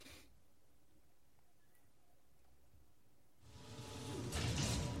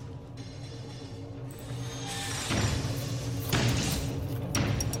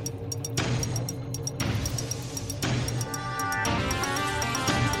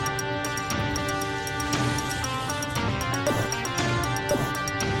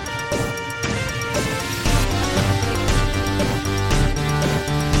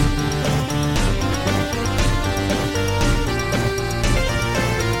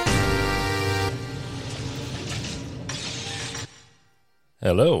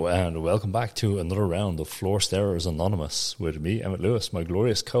Hello, and welcome back to another round of Floor Starers Anonymous with me, Emmett Lewis, my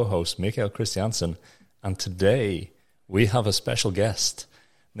glorious co-host, Mikael Christiansen, and today we have a special guest.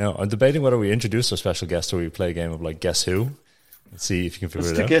 Now, I'm debating whether we introduce our special guest or we play a game of, like, Guess Who? Let's see if you can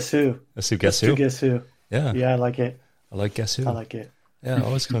figure it out. Guess Who. Let's do Guess Who. Guess Who. Yeah. Yeah, I like it. I like Guess Who. I like it. Yeah, I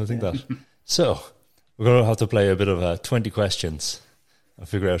always kind of think that. So, we're going to have to play a bit of 20 questions and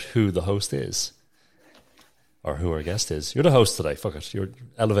figure out who the host is. Or who our guest is. You're the host today. Fuck it. You're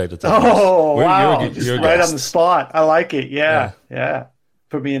elevated to the Oh, host. wow. You're right guest. on the spot. I like it. Yeah.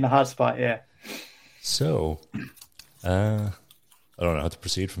 Put me in the hot spot. Yeah. So, I don't know how to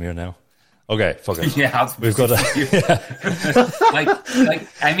proceed from here now. Okay, fuck it. Yeah, we've got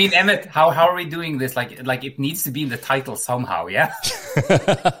I mean, Emmett, how are we doing this? Like it needs to be in the title somehow, yeah?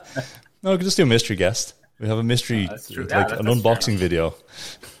 No, we can just do a mystery guest. We have a mystery, that's true. like an unboxing video.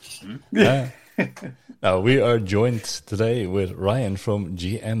 Now, we are joined today with Ryan from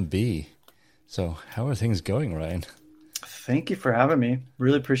GMB. So, how are things going, Ryan? Thank you for having me.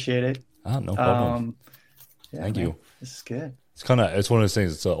 Really appreciate it. No problem. Thank you. This is good. It's it's one of those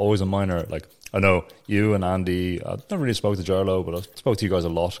things. It's always a minor, like, I know you and Andy, I've never really spoke to Jarlo, but I've spoke to you guys a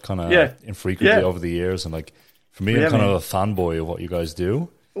lot, infrequently over the years. And, like, for me, I'm kind of a fanboy of what you guys do.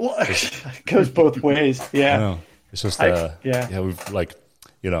 Well, it goes both ways. Yeah. I know. It's just,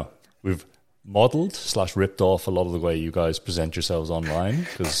 we've modeled / ripped off a lot of the way you guys present yourselves online,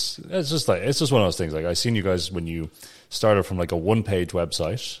 because it's just one of those things. Like, I seen you guys when you started from like a 1-page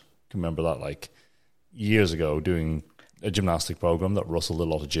website. I can remember that, like, years ago, doing a gymnastic program that rustled a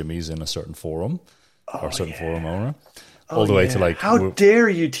lot of jimmies in a certain forum or a certain forum owner, all the way to, like, how dare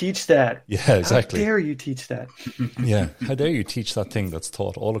you teach that? Yeah, exactly. How dare you teach that? Yeah, how dare you teach that thing that's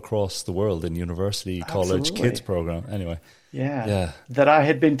taught all across the world in university, college, kids program. Anyway. Yeah. That I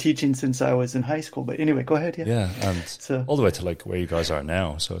had been teaching since I was in high school. But anyway, go ahead. Yeah, and all the way to, like, where you guys are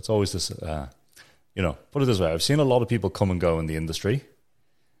now. So it's always this, put it this way. I've seen a lot of people come and go in the industry.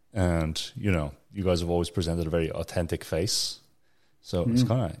 And, you guys have always presented a very authentic face. So it's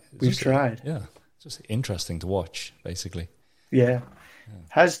kind of... We've tried. It's just interesting to watch, basically. Yeah.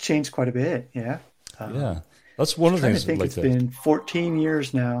 Has changed quite a bit, yeah. That's one of the things. I think it's been 14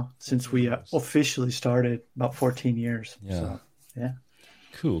 years now since we officially started, about 14 years. Yeah. So, yeah.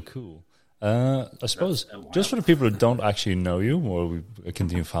 Cool. I suppose, just for the people who don't actually know you, or we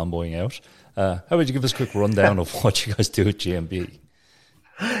continue fanboying out, how about you give us a quick rundown of what you guys do at GMB?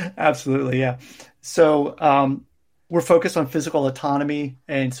 Absolutely, yeah. So we're focused on physical autonomy.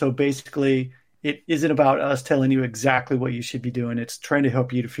 And so basically, it isn't about us telling you exactly what you should be doing. It's trying to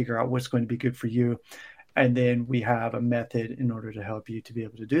help you to figure out what's going to be good for you. And then we have a method in order to help you to be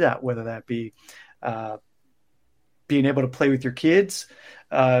able to do that, whether that be being able to play with your kids,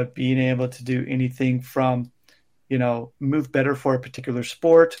 being able to do anything from, move better for a particular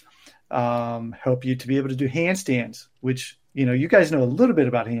sport, help you to be able to do handstands, which, you guys know a little bit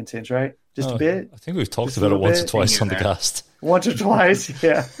about handstands, right? Just a bit. I think we've talked about it once or twice on the cast. Once or twice,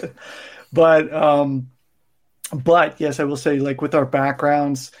 yeah. But yes, I will say, like, with our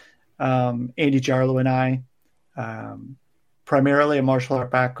backgrounds, Andy Jarlo and I, primarily a martial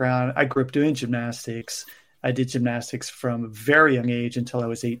art background. I grew up doing gymnastics. I did gymnastics from a very young age until I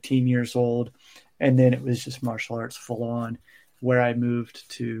was 18 years old. And then it was just martial arts full on, where I moved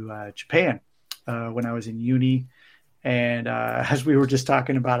to Japan when I was in uni. And as we were just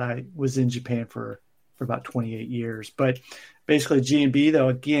talking about, I was in Japan for about 28 years. But basically, G&B, though,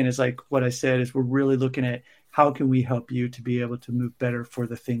 again, is like what I said, is we're really looking at how can we help you to be able to move better for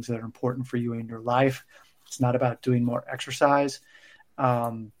the things that are important for you in your life. It's not about doing more exercise.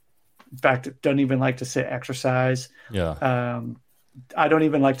 In fact, I don't even like to say exercise. Yeah. I don't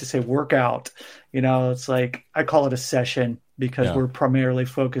even like to say workout. It's like, I call it a session, because we're primarily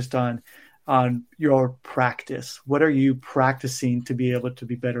focused on your practice. What are you practicing to be able to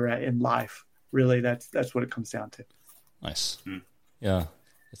be better at in life? Really, that's what it comes down to. Nice. Yeah.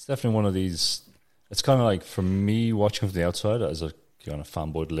 It's definitely one of these. It's kind of like, for me, watching from the outside as a kind of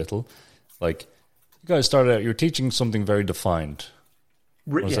fanboy little, like, you guys started out, you were teaching something very defined.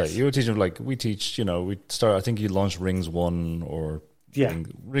 Yes. You were teaching, like, we teach, I think you launched Rings 1 or... Yeah.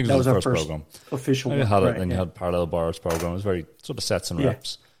 Rings that was was the first program. Official one. You had it, and you had Parallel Bars program. It was very sort of sets and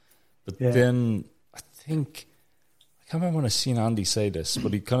reps. But then, I can't remember when I seen Andy say this,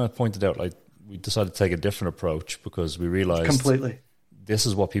 but he kind of pointed out, like, we decided to take a different approach because we realized... Completely. This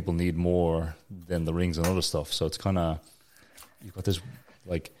is what people need more than the rings and other stuff. So it's kind of, you've got this,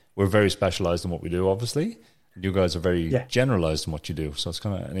 like, we're very specialized in what we do, obviously. You guys are very generalized in what you do. So it's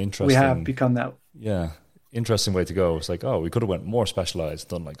kind of an interesting... We have become that. Yeah. Interesting way to go. It's like, we could have went more specialized,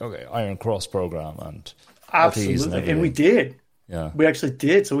 done like, Iron Cross program and absolutely. And we did. Yeah. We actually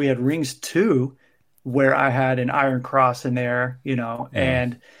did. So we had rings 2 where I had an iron cross in there,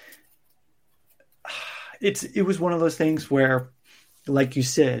 and it was one of those things where, like you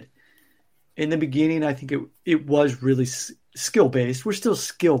said, in the beginning, I think it was really skill based. We're still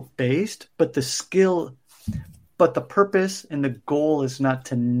skill based, but the purpose and the goal is not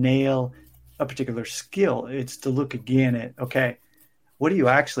to nail a particular skill. It's to look again at, okay, what do you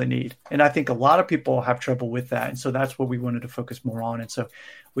actually need? And I think a lot of people have trouble with that. And so that's what we wanted to focus more on. And so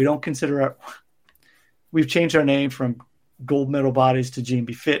we don't consider we've changed our name from Gold Medal Bodies to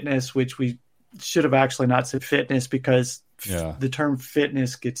GMB Fitness, which we should have actually not said fitness because the term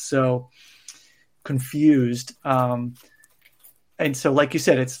fitness gets so confused. And so, like you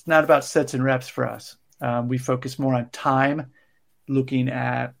said, it's not about sets and reps for us. We focus more on time, looking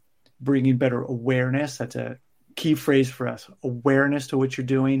at bringing better awareness. That's a key phrase for us, awareness to what you're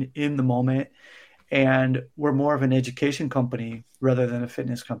doing in the moment. And we're more of an education company rather than a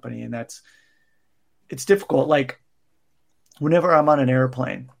fitness company. And it's difficult. Like whenever I'm on an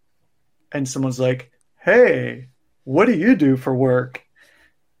airplane and someone's like, hey, what do you do for work?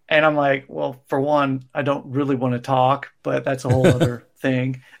 And I'm like, well, for one, I don't really want to talk, but that's a whole other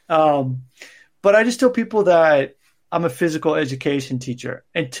thing. But I just tell people that I'm a physical education teacher.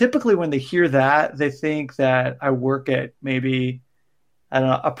 And typically when they hear that, they think that I work at maybe, I don't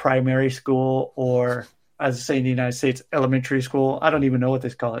know, a primary school or, as I say in the United States, elementary school. I don't even know what they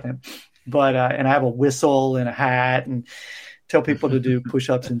call it. But, and I have a whistle and a hat and tell people to do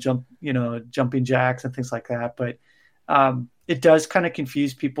push-ups and jumping jacks and things like that. But it does kind of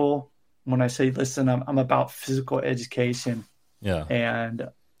confuse people when I say, listen, I'm about physical education. Yeah. And,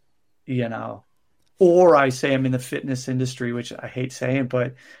 or I say I'm in the fitness industry, which I hate saying,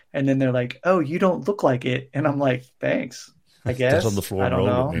 and then they're like, oh, you don't look like it. And I'm like, thanks, I guess. Get on the floor and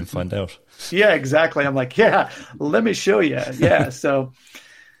roll with me and find out. Yeah, exactly. I'm like, yeah, let me show you. Yeah. So,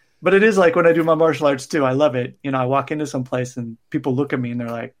 but it is like when I do my martial arts too, I love it. I walk into some place and people look at me and they're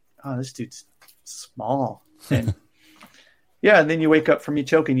like, oh, this dude's small. And yeah, and then you wake up from me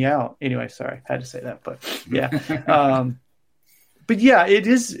choking you out. Anyway, sorry, had to say that, but yeah. But yeah, it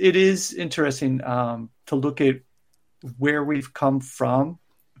is interesting to look at where we've come from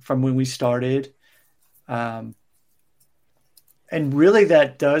when we started. And really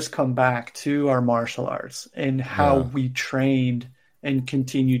that does come back to our martial arts and how we trained and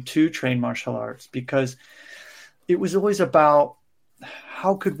continue to train martial arts, because it was always about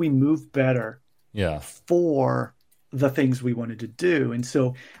how could we move better for the things we wanted to do. And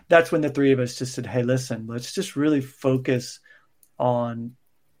so that's when the three of us just said, hey, listen, let's just really focus on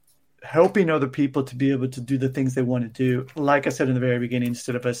helping other people to be able to do the things they want to do. Like I said in the very beginning,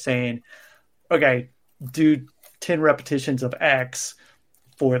 instead of us saying, okay, do 10 repetitions of X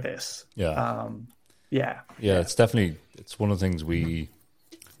for this. It's one of the things we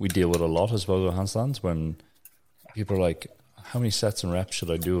deal with a lot as well with handstands, when people are like, how many sets and reps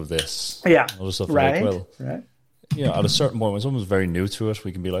should I do of this? Yeah. All this stuff. Right. Like, well, at a certain point, when someone's very new to it,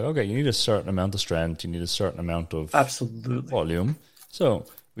 we can be like, okay, you need a certain amount of strength, you need a certain amount of volume. So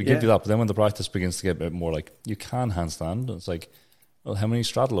we give you that, but then when the practice begins to get a bit more like, you can handstand, it's like, well, how many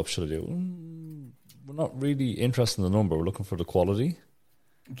straddle ups should I do? We're not really interested in the number, we're looking for the quality.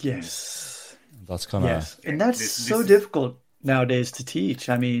 Yes. That's kind of... And that's so difficult nowadays to teach.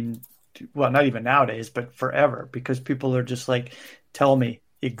 I mean, well, not even nowadays, but forever, because people are just like, tell me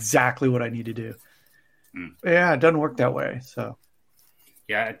exactly what I need to do. Yeah, it doesn't work that way. So,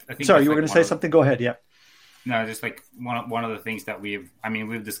 yeah, I think. Sorry, you were going to say something. Go ahead. Yeah. No, just like one of the things that we've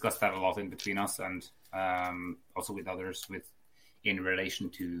discussed that a lot in between us, and also with others, in relation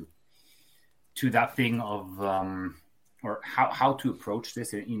to that thing of or how to approach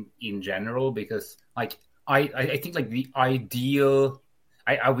this in general, because like I think like the ideal,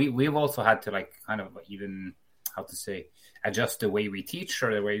 we've also had to like kind of even how to say adjust the way we teach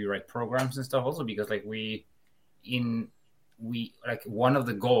or the way we write programs and stuff also, because like one of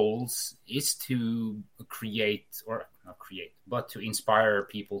the goals is to but to inspire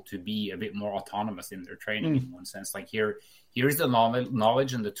people to be a bit more autonomous in their training in one sense. Like here's the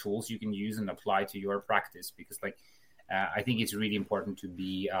knowledge and the tools you can use and apply to your practice, because like I think it's really important to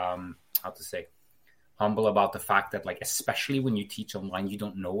be humble about the fact that, like, especially when you teach online, you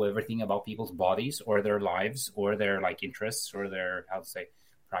don't know everything about people's bodies or their lives or their like interests or their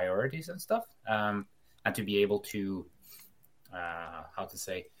priorities and stuff, and to be able to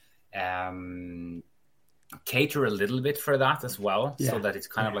cater a little bit for that as well, so that it's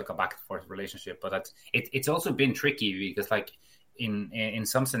kind of like a back and forth relationship. But it's also been tricky, because like in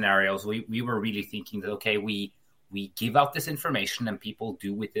some scenarios we were really thinking that, okay, we give out this information and people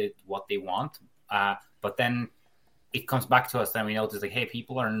do with it what they want, but then it comes back to us, then we notice like, hey,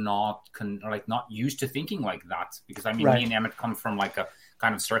 people are not not used to thinking like that. Because I mean, me and Emmett come from like a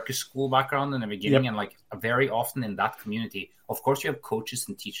kind of circus school background in the beginning, and like very often in that community, of course, you have coaches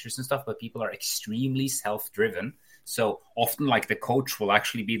and teachers and stuff, but people are extremely self-driven. So often, like the coach will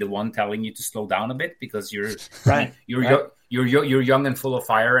actually be the one telling you to slow down a bit because you're you're young and full of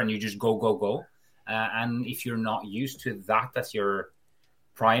fire, and you just go. And if you're not used to that as your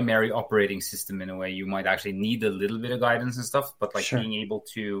primary operating system in a way, you might actually need a little bit of guidance and stuff. But like being able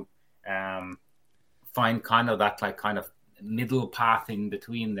to find kind of that like kind of middle path in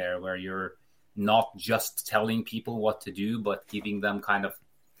between there, where you're not just telling people what to do, but giving them kind of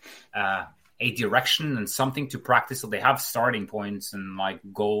a direction and something to practice, so they have starting points and like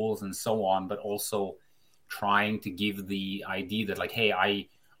goals and so on, but also trying to give the idea that like, hey,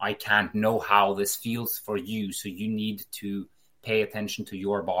 I can't know how this feels for you, so you need to pay attention to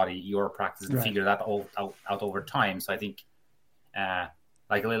your body, your practice, and figure that all out over time. So I think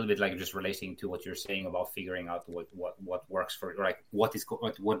like a little bit like just relating to what you're saying about figuring out what works for, like what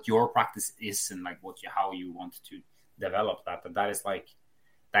your practice is, and like how you want to develop that. But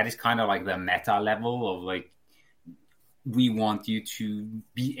that is kind of like the meta level of like, we want you to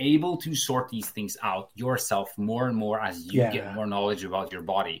be able to sort these things out yourself more and more as you get more knowledge about your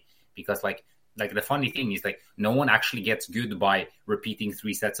body. Because like the funny thing is like, no one actually gets good by repeating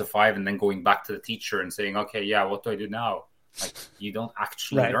 3 sets of 5 and then going back to the teacher and saying, okay, what do I do now? Like, you don't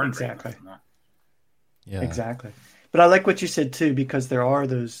actually learn. Exactly. Exactly. But I like what you said too, because there are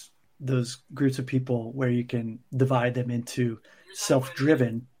those groups of people where you can divide them into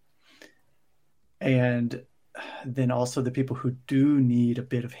self-driven, and then also the people who do need a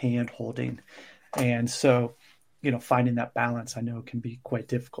bit of hand holding. And so, finding that balance, I know, can be quite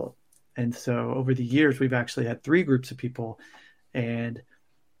difficult. And so over the years, we've actually had 3 groups of people, and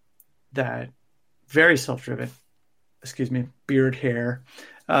that very self-driven, beard, hair,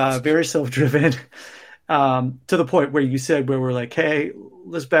 very self-driven, to the point where you said, where we're like, hey,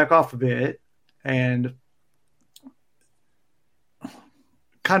 let's back off a bit and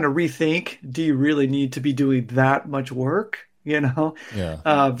kind of rethink, do you really need to be doing that much work,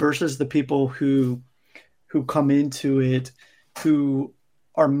 versus the people who come into it, who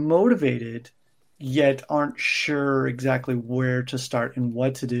are motivated, yet aren't sure exactly where to start and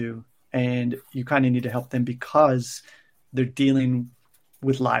what to do. And you kind of need to help them because they're dealing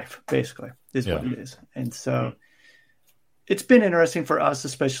with life, basically, is what it is. And so it's been interesting for us,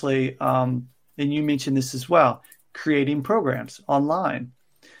 especially, and you mentioned this as well, creating programs online.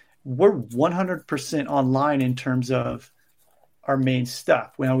 We're 100% online in terms of our main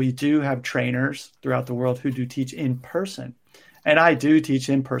stuff. Well, we do have trainers throughout the world who do teach in person. And I do teach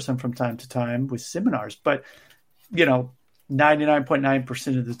in person from time to time with seminars, but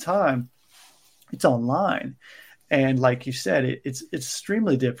 99.9% of the time it's online. And like you said, it's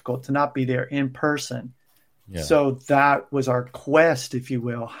extremely difficult to not be there in person. Yeah. So that was our quest, if you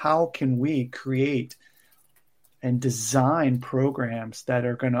will. How can we create and design programs that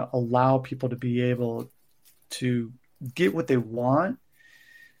are going to allow people to be able to get what they want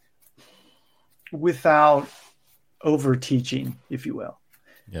without over teaching, if you will.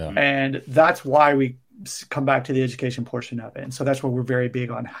 Yeah. And that's why we come back to the education portion of it. And so that's where we're very big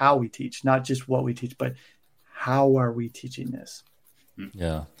on how we teach, not just what we teach, but how are we teaching this?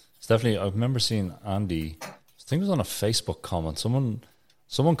 Yeah. It's definitely, I remember seeing Andy, I think it was on a Facebook comment. Someone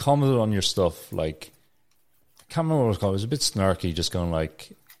commented on your stuff, like, I can't remember what it was called. It was a bit snarky, just going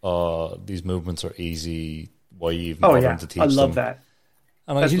like, these movements are easy. Why you even bother to teach them? I love that.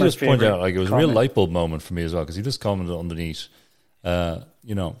 And like, he just pointed out, like, it was a real light bulb moment for me as well, because he just commented underneath,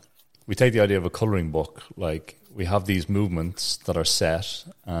 we take the idea of a coloring book, like, we have these movements that are set,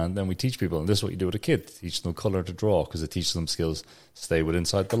 and then we teach people, and this is what you do with a kid, teach them color to draw, because it teaches them skills, stay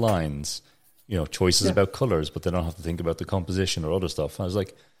inside the lines, choices about colors, but they don't have to think about the composition or other stuff. And I was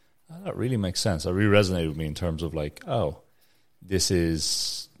like, that really makes sense. It really resonated with me in terms of like, this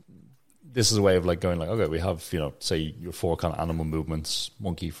is a way of like going like, okay, we have, say your 4 kind of animal movements,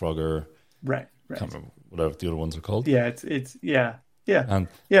 monkey, frogger, right. Can't remember whatever the other ones are called. Yeah, it's and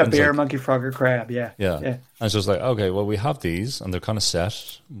bear, like, monkey, frogger, crab, yeah. And it's just like, okay, well, we have these and they're kind of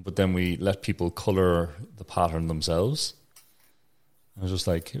set, but then we let people color the pattern themselves. I was just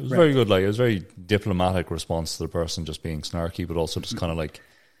like, it was very good. Like, it was a very diplomatic response to the person just being snarky, but also just kind of like,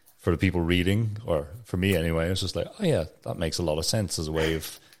 for the people reading, or for me anyway, it's just like, oh yeah, that makes a lot of sense as a way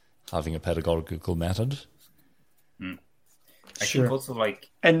of having a pedagogical method. I think also like...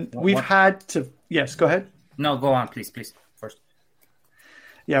 And we've had to... Yes, go ahead. No, go on, please, first.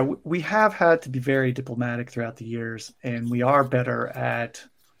 Yeah, we have had to be very diplomatic throughout the years, and we are better at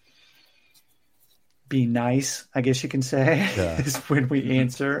be nice, I guess you can say, Yeah. is when we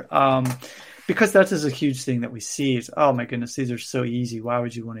answer. Because that is a huge thing that we see is, oh my goodness, these are so easy. Why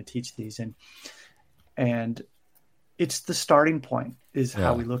would you want to teach these? And it's the starting point is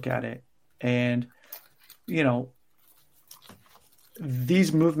how we look at it. And, you know,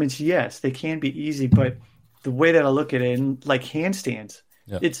 these movements, yes, they can be easy, but the way that I look at it, and like handstands,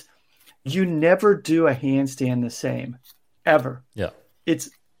 it's, you never do a handstand the same, ever. Yeah. It's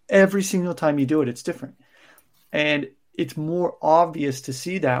every single time you do it, it's different. And it's more obvious to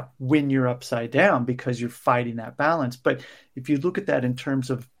see that when you're upside down because you're fighting that balance. But if you look at that in terms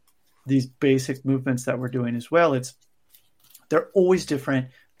of these basic movements that we're doing as well, they're always different.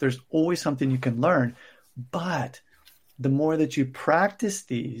 There's always something you can learn. But the more that you practice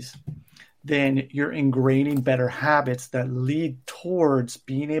these, then you're ingraining better habits that lead towards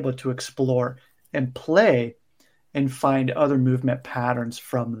being able to explore and play and find other movement patterns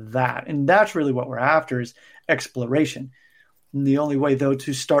from that. And that's really what we're after, is exploration. And the only way, though,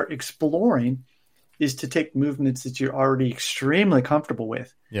 to start exploring is to take movements that you're already extremely comfortable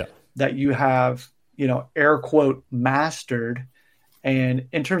with, that you have, you know, air quote, mastered. And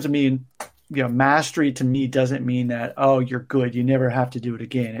in terms of me, you know, mastery to me doesn't mean that, oh, you're good, you never have to do it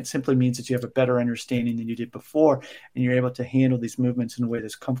again. It simply means that you have a better understanding than you did before, and you're able to handle these movements in a way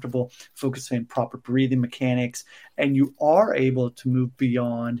that's comfortable, focusing on proper breathing mechanics, and you are able to move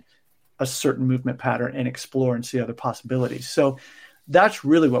beyond a certain movement pattern and explore and see other possibilities. So that's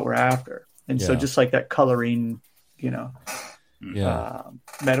really what we're after. And so just like that coloring, you know,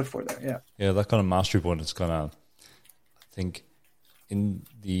 metaphor there. Yeah, that kind of mastery point is kind of, I think, in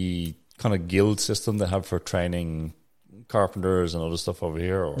the kind of guild system they have for training carpenters and other stuff over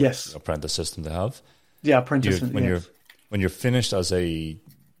here, or apprentice system they have. Yeah, apprentice. When you're finished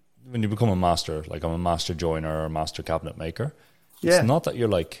when you become a master, like I'm a master joiner or a master cabinet maker, it's not that you're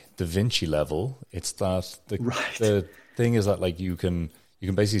like Da Vinci level. It's that the thing is that like you can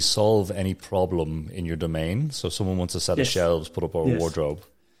basically solve any problem in your domain. So if someone wants a set of shelves put up over a wardrobe,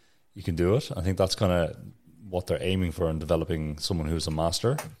 you can do it. I think that's kind of what they're aiming for in developing someone who's a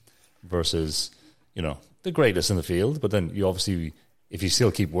master versus, you know, the greatest in the field. But then you obviously, if you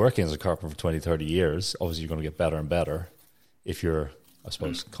still keep working as a carpenter for 20, 30 years, obviously you're going to get better and better if you're, I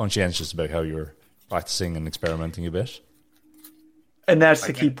suppose, conscientious about how you're practicing and experimenting a bit. And that's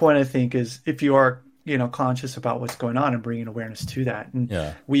the key point, I think, is if you are, you know, conscious about what's going on and bringing awareness to that.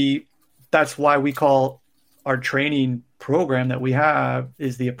 And that's why we call our training program that we have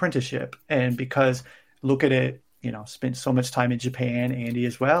is the apprenticeship. And because look at it, you know, spent so much time in Japan, Andy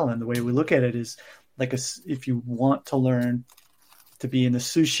as well. And the way we look at it is like, if you want to learn to be in the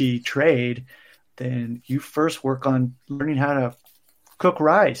sushi trade, then you first work on learning how to cook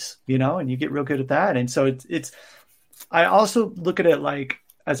rice, you know, and you get real good at that. And so it's I also look at it like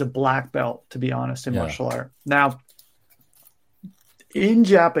as a black belt, to be honest, in martial art. Now, in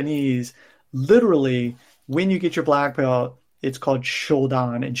Japanese, literally, when you get your black belt, it's called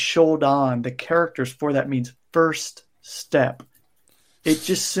shodan. And shodan, the characters for that means first step. It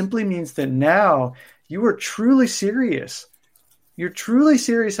just simply means that now you are truly serious. You're truly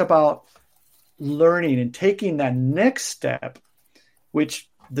serious about learning and taking that next step, which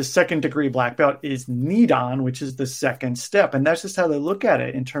the second degree black belt is nidan, which is the second step. And that's just how they look at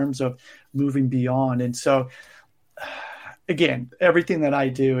it in terms of moving beyond. And so, again, everything that I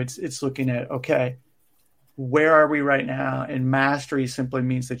do, it's looking at, okay, where are we right now? And mastery simply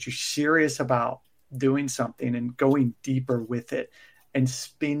means that you're serious about doing something and going deeper with it and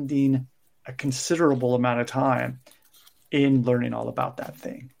spending a considerable amount of time in learning all about that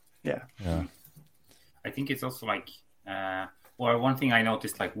thing. Yeah. I think it's also like, or one thing I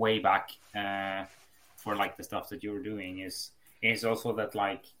noticed like way back for like the stuff that you were doing is also that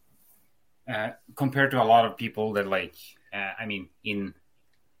like compared to a lot of people that like I mean in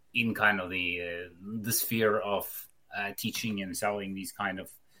kind of the sphere of teaching and selling these kind of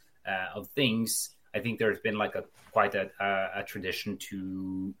things, I think there's been like quite a tradition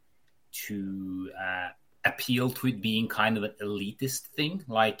to appeal to it being kind of an elitist thing.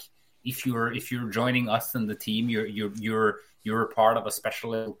 Like if you're joining us in the team, you're a part of a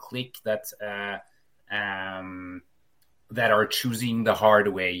special little clique that are choosing the hard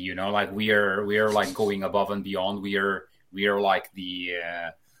way, you know, like we are like going above and beyond. We are like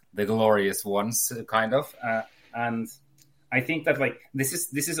the glorious ones, kind of. And I think that like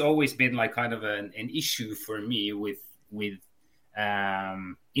this has always been like kind of an issue for me with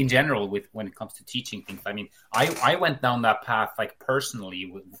in general with when it comes to teaching things. I mean, I went down that path like personally,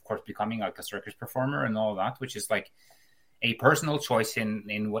 with, of course, becoming like a circus performer and all that, which is like a personal choice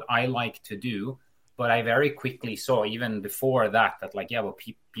in what I like to do. But I very quickly saw, even before that like, yeah, well,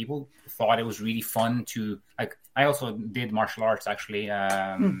 people thought it was really fun to, like, I also did martial arts, actually.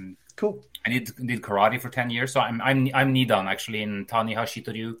 Cool. I did karate for 10 years. So I'm Nidan, actually, in Taniha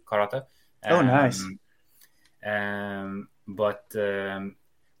Shitoryu karate. Oh, nice.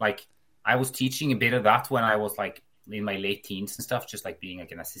 Like, I was teaching a bit of that when I was like in my late teens and stuff, just like being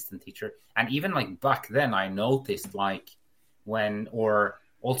like an assistant teacher. And even like back then, I noticed like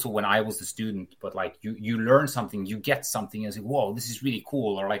also when I was a student, but like you learn something, you get something, and say, whoa, this is really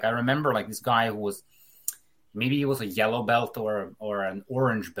cool. Or like I remember like this guy who was, maybe he was a yellow belt or an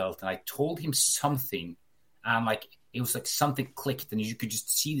orange belt, and I told him something, and like it was like something clicked, and you could just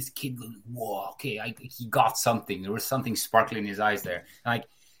see this kid going, whoa, okay, he got something. There was something sparkling in his eyes there. And like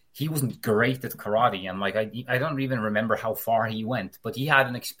he wasn't great at karate, and like I don't even remember how far he went, but he had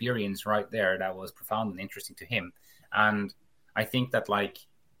an experience right there that was profound and interesting to him. And I think that like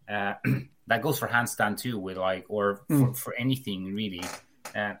that goes for handstand too, with like, or for anything really.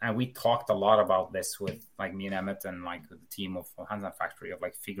 And we talked a lot about this with like me and Emmett and like the team of Handstand Factory, of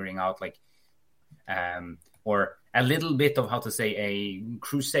like figuring out like or a little bit of how to say a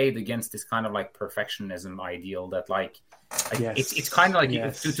crusade against this kind of like perfectionism ideal that like yes. it's kind of like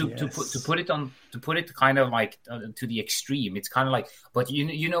to put it kind of like to the extreme. It's kind of like, but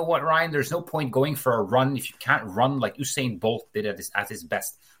you know what, Ryan, there's no point going for a run if you can't run like Usain Bolt did at his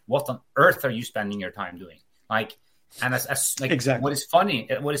best. What on earth are you spending your time doing? Like, and as like exactly. What is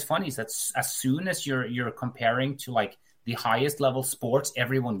funny is that as soon as you're comparing to like the highest level sports,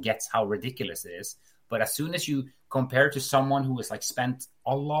 everyone gets how ridiculous it is. But as soon as you compare to someone who has like spent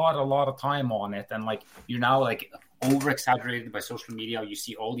a lot of time on it, and like you're now like over exaggerated by social media, you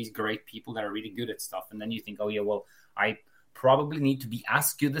see all these great people that are really good at stuff, and then you think, oh yeah, well, I probably need to be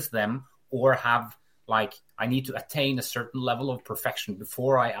as good as them, or have like I need to attain a certain level of perfection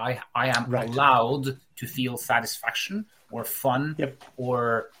before I am right. allowed to feel satisfaction or fun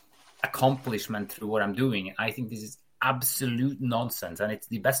or accomplishment through what I'm doing. And I think this is absolute nonsense, and it's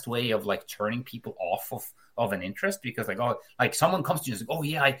the best way of like turning people off of an interest, because like, oh, like someone comes to you and says, oh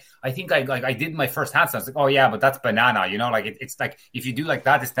yeah, I think I did my first handstand. It's like, oh yeah, but that's banana, you know, like it's like if you do like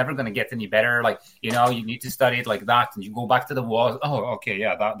that, it's never going to get any better. Like, you know, you need to study it like that, and you go back to the wall. Oh, okay,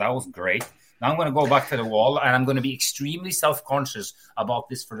 yeah, that was great. Now I'm going to go back to the wall, and I'm going to be extremely self-conscious about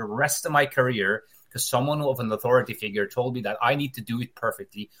this for the rest of my career, because someone of an authority figure told me that I need to do it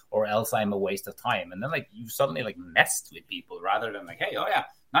perfectly or else I'm a waste of time. And then like you suddenly like messed with people rather than like, hey, oh yeah,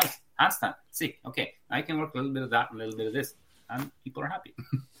 nice, handstand. See, okay, I can work a little bit of that, a little bit of this, and people are happy.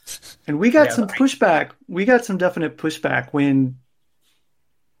 And we got some pushback. We got some definite pushback when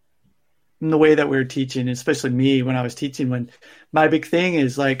in the way that we were teaching, especially me when I was teaching, when my big thing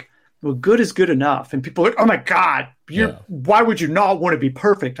is like, well, good is good enough. And people are like, oh my God, why would you not want to be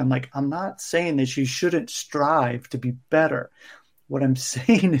perfect? I'm like, I'm not saying that you shouldn't strive to be better. What I'm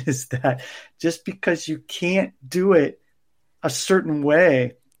saying is that just because you can't do it a certain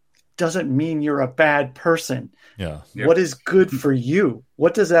way doesn't mean you're a bad person. Yeah. What is good for you?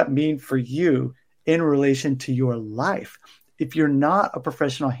 What does that mean for you in relation to your life? If you're not a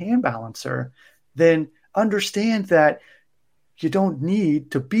professional hand balancer, then understand that you don't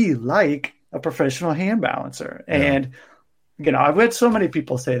need to be like a professional hand balancer. Yeah. And, you know, I've had so many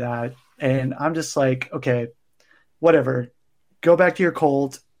people say that, and I'm just like, okay, whatever, go back to your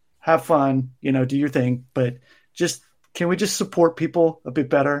cult, have fun, you know, do your thing, but can we just support people a bit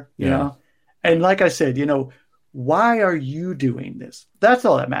better, you know? And like I said, you know, why are you doing this? That's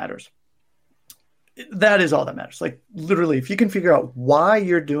all that matters. That is all that matters. Like literally, if you can figure out why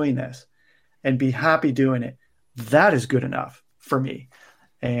you're doing this and be happy doing it, that is good enough for me.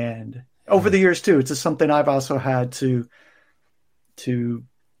 And over the years too, it's just something I've also had to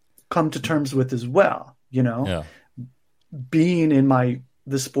come to terms with as well, you know, being in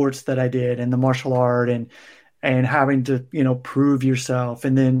the sports that I did and the martial art and having to, you know, prove yourself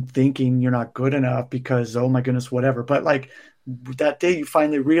and then thinking you're not good enough because, oh my goodness, whatever. But like that day you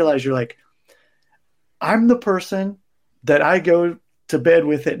finally realize you're like, I'm the person that I go to bed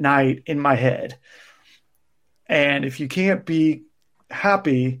with at night in my head. And if you can't be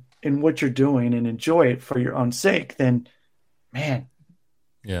happy in what you're doing and enjoy it for your own sake, then, man,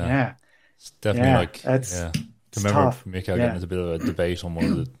 it's definitely that's I remember tough. Mick getting into a bit of a debate on one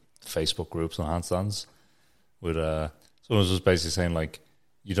of the Facebook groups on handstands with someone was just basically saying like,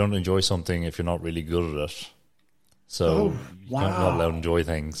 you don't enjoy something if you're not really good at it. So you're not allowed to enjoy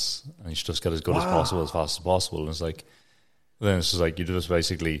things, and you should just get as good as possible, as fast as possible. And it's like, then it's just like you just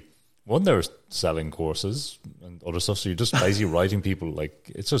basically. One, they're selling courses and other stuff, so you're just basically writing people,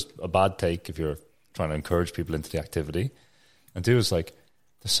 like, it's just a bad take if you're trying to encourage people into the activity. And two, it's like,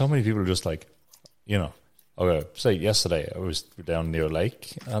 there's so many people who are just like, you know, okay, say yesterday I was down near a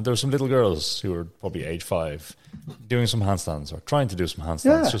lake and there were some little girls who were probably age 5 doing some handstands or trying to do some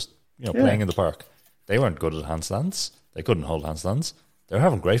handstands, just, you know, playing in the park. They weren't good at handstands. They couldn't hold handstands. They're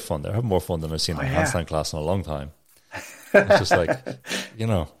having great fun. They're having more fun than I've seen in a handstand class in a long time. It's just like, you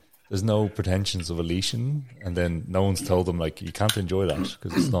know, there's no pretensions of elation, and then no one's told them, like, you can't enjoy that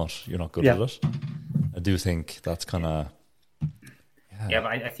because it's not, you're not good at it. I do think that's kind of... Yeah,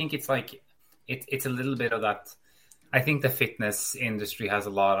 but I think it's like, it's a little bit of that. I think the fitness industry has a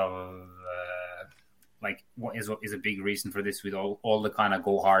lot of, like, what is a big reason for this with all the kind of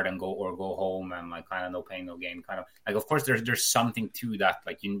go hard and go home and like kind of no pain, no gain kind of, like, of course there's something to that.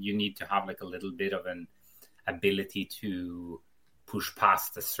 Like you need to have like a little bit of an ability to push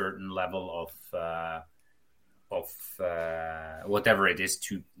past a certain level of whatever it is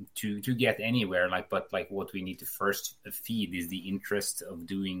to get anywhere. Like, but like what we need to first feed is the interest of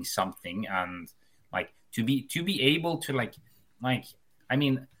doing something, and like to be able to like I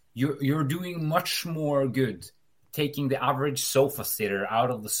mean, you're doing much more good taking the average sofa sitter out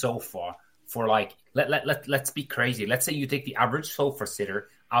of the sofa for like let's be crazy. Let's say you take the average sofa sitter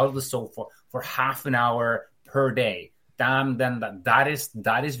out of the sofa for half an hour per day. Damn, then that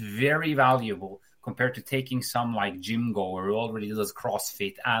is very valuable compared to taking some like gym goer who already does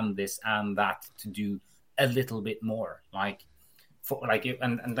CrossFit and this and that to do a little bit more, like for like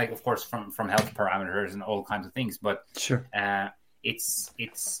and like of course from health parameters and all kinds of things. But sure, it's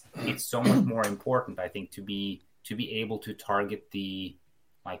so much more important, I think, to be able to target the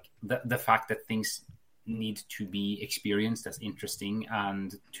fact that things need to be experienced as interesting,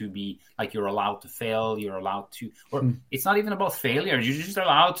 and to be like you're allowed to fail, you're allowed to, or it's not even about failure, you're just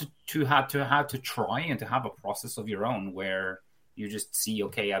allowed to have to try and to have a process of your own where you just see,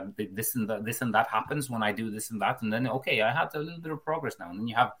 okay, this and that happens when I do this and that, and then okay, I had a little bit of progress now, and then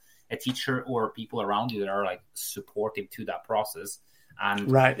you have a teacher or people around you that are like supportive to that process,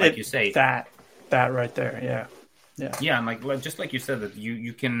 and right, like you say, that right there, yeah, and like just like you said, that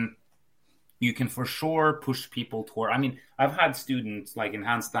you can for sure push people toward. I mean, I've had students like in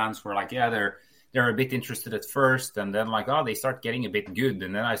handstands where like, they're a bit interested at first, and then like, they start getting a bit good,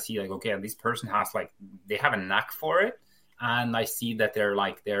 and then I see like, okay, this person has like, they have a knack for it, and I see that they're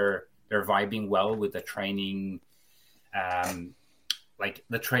vibing well with the training, like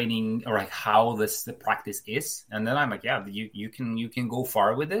the training or like how the practice is, and then I'm like, you can go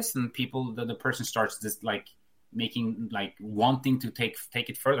far with this, and the person starts this like making like wanting to take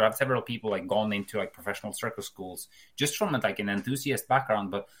it further. I have several people like gone into like professional circus schools just from like an enthusiast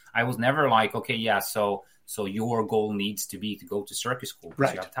background, but I was never like, okay, so your goal needs to be to go to circus school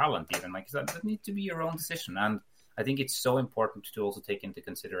because you have talent. Even like that needs to be your own decision. And I think it's so important to also take into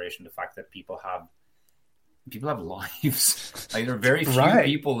consideration the fact that people have lives. Like there are very few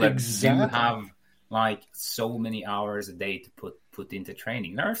people that do have like so many hours a day to put into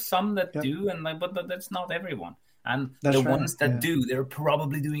training. There are some that do, and like, but that's not everyone. And the ones that do, they're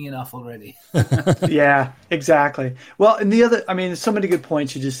probably doing enough already. Yeah, exactly. Well, and the other, I mean, so many good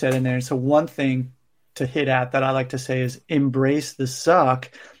points you just said in there. And so one thing to hit at that I like to say is embrace the suck.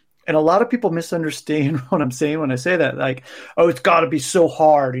 And a lot of people misunderstand what I'm saying when I say that. Like, oh, it's got to be so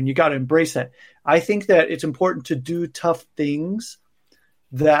hard and you got to embrace that. I think that it's important to do tough things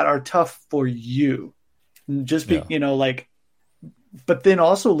that are tough for you. Just be, but then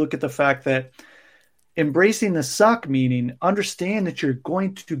also look at the fact that embracing the suck, meaning understand that you're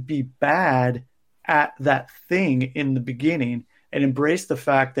going to be bad at that thing in the beginning, and embrace the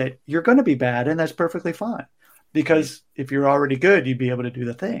fact that you're going to be bad, and that's perfectly fine. Because if you're already good, you'd be able to do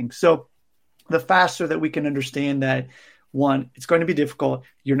the thing. So the faster that we can understand that, one, it's going to be difficult,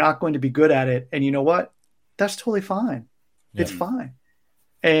 you're not going to be good at it, and you know what? That's totally fine. Yeah. It's fine.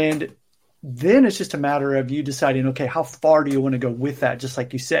 And then it's just a matter of you deciding, okay, how far do you want to go with that? Just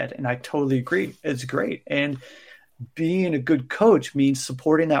like you said. And I totally agree. It's great. And being a good coach means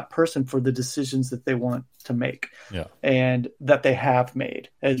supporting that person for the decisions that they want to make and that they have made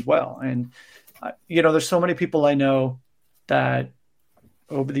as well. And, there's so many people I know that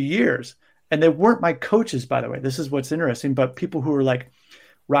over the years, and they weren't my coaches, by the way, this is what's interesting, but people who are like,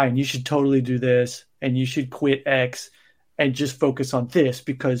 Ryan, you should totally do this and you should quit X and just focus on this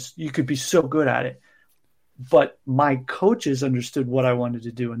because you could be so good at it. But my coaches understood what I wanted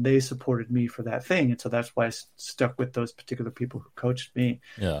to do, and they supported me for that thing. And so that's why I stuck with those particular people who coached me.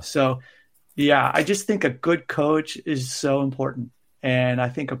 Yeah. So, I just think a good coach is so important. And I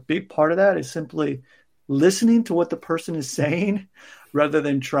think a big part of that is simply listening to what the person is saying rather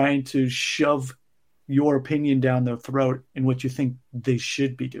than trying to shove your opinion down their throat in what you think they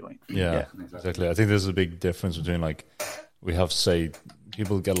should be doing. Yeah, exactly. I think there's a big difference between like, we have, say,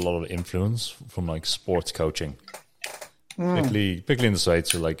 people get a lot of influence from like sports coaching, particularly in the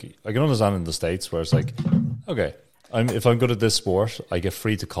States. Or like, I can understand in the States where it's like, okay, if I'm good at this sport, I get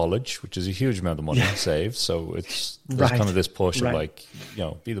free to college, which is a huge amount of money saved. So there's kind of this push of like,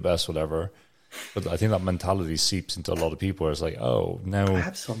 be the best, whatever. But I think that mentality seeps into a lot of people where it's like, oh,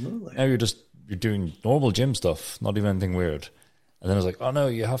 absolutely. Now you're doing normal gym stuff, not even anything weird. And then it's like, oh no,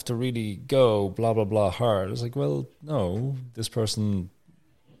 you have to really go blah, blah, blah hard. It's like, well, no, this person,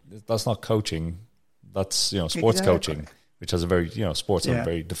 that's not coaching. That's, sports coaching, which has a very, sports have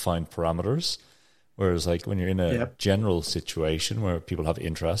very defined parameters. Whereas like when you're in a general situation where people have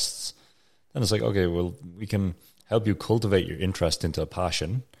interests, then it's like, okay, well, we can help you cultivate your interest into a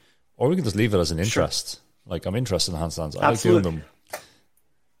passion, or we can just leave it as an interest. Sure. Like, I'm interested in handstands. I like doing them.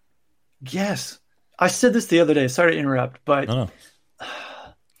 Yes. I said this the other day. Sorry to interrupt, but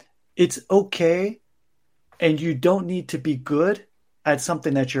it's okay. And you don't need to be good at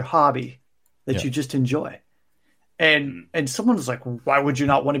something that's your hobby, that you just enjoy. And someone was like, why would you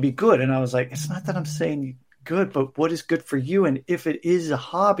not want to be good? And I was like, it's not that I'm saying good, but what is good for you? And if it is a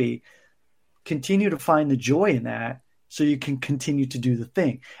hobby, continue to find the joy in that so you can continue to do the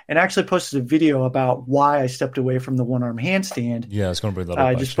thing. And I actually posted a video about why I stepped away from the one-arm handstand. Yeah, I was going to bring that up.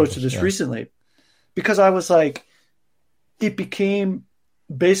 I just posted this recently because I was like, it became,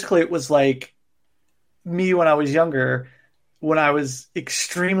 basically it was like me when I was younger, when I was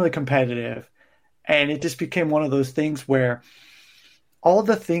extremely competitive. And it just became one of those things where all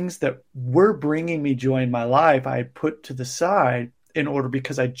the things that were bringing me joy in my life, I put to the side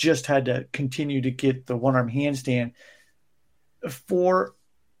because I just had to continue to get the one-arm handstand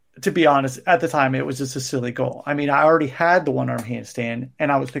to be honest, at the time, it was just a silly goal. I mean, I already had the one-arm handstand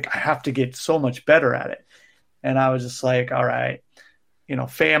and I was like, I have to get so much better at it. And I was just like, all right,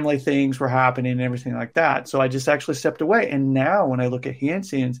 family things were happening and everything like that. So I just actually stepped away. And now when I look at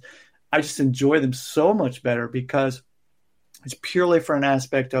handstands, I just enjoy them so much better because it's purely for an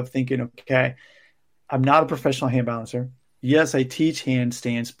aspect of thinking, okay, I'm not a professional hand balancer. Yes, I teach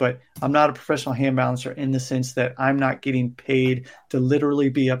handstands, but I'm not a professional hand balancer in the sense that I'm not getting paid to literally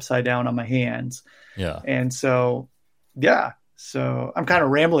be upside down on my hands. Yeah. And so, so I'm kind of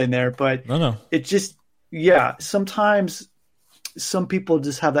rambling there, but it just, sometimes some people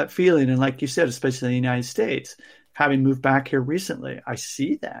just have that feeling. And like you said, especially in the United States, having moved back here recently, I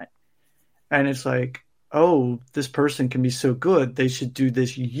see that. And it's like, oh, this person can be so good. They should do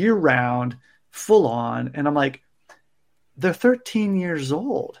this year round, full on. And I'm like, they're 13 years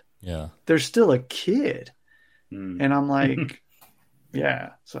old. Yeah. They're still a kid. And I'm like,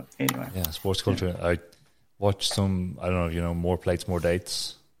 So anyway. Yeah, sports culture. I watched some, I don't know, More Plates, More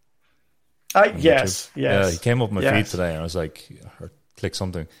Dates. Yes. Yeah, he came up my feed today and I was like, click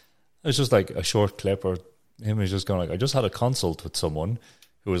something. It was just like a short clip or him was just going like, I just had a consult with someone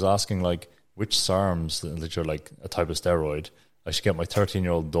who was asking like, which SARMs that are like a type of steroid I should get my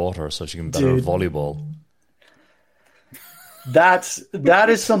 13-year-old daughter so she can better at volleyball. That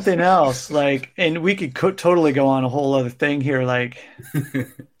is something else. Like, and we could totally go on a whole other thing here. Like,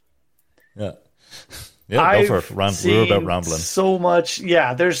 yeah, go for it. We're about rambling. So much,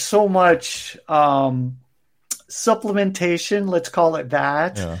 there's so much supplementation. Let's call it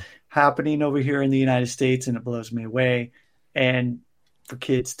that happening over here in the United States, and it blows me away. And for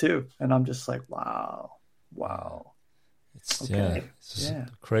kids too, and I'm just like, wow. It's just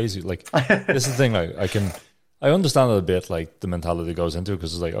crazy. Like, this is the thing. Like, I understand it a bit, like the mentality that goes into it,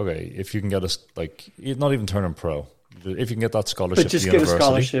 because it's like, okay, if you can get not even turning pro, if you can get that scholarship, but just get a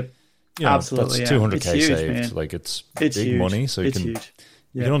scholarship, absolutely, that's $200K huge, saved. man. Like, it's big huge. money, so you can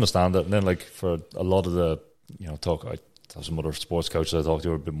understand it. And then, like, for a lot of the I have some other sports coaches I talked to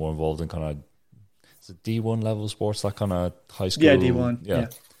who are a bit more involved in kind of. Is it D1 level sports, that kind of high school? Yeah,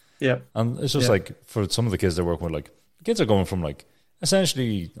 D1. Yeah. And it's just like, for some of the kids they're working with, like, kids are going from like,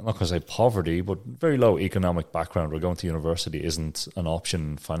 essentially, I'm not going to say poverty, but very low economic background where going to university isn't an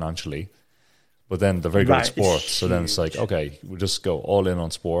option financially. But then they're very good at sports. So then it's like, okay, we'll just go all in on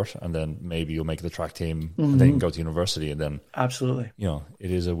sport and then maybe you'll make the track team and then you can go to university. And then, absolutely,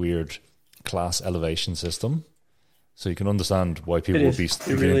 it is a weird class elevation system. So you can understand why people would be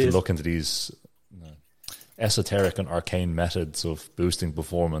beginning to look into these esoteric and arcane methods of boosting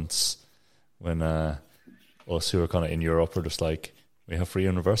performance when us who are kind of in Europe are just like, we have free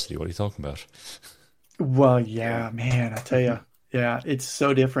university. What are you talking about? Well, yeah, man, I tell you, it's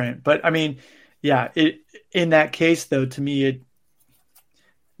so different. But I mean, in that case, though, to me, it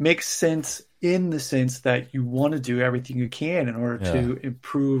makes sense in the sense that you want to do everything you can in order to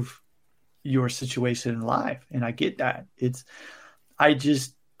improve your situation in life. And I get that. I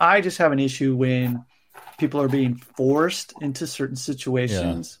just have an issue when people are being forced into certain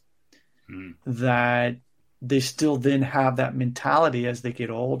situations that they still then have that mentality as they get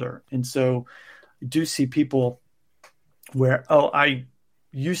older. And so I do see people where, I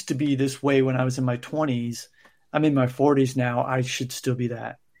used to be this way when I was in my 20s. I'm in my 40s now. I should still be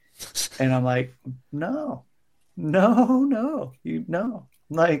that. And I'm like, no.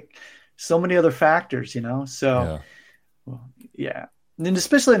 Like so many other factors, So, yeah. And then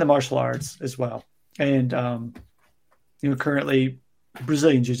especially in the martial arts as well. And, currently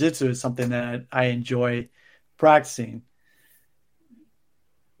Brazilian Jiu-Jitsu is something that I enjoy practicing.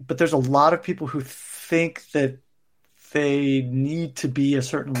 But there's a lot of people who think that they need to be a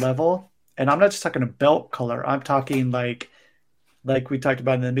certain level. And I'm not just talking a belt color. I'm talking like we talked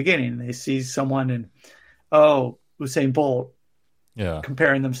about in the beginning. They see someone and, Usain Bolt,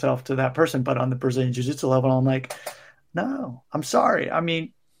 comparing themselves to that person. But on the Brazilian Jiu-Jitsu level, I'm like, no, I'm sorry. I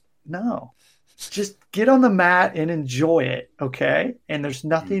mean, no. Just get on the mat and enjoy it, okay? And there's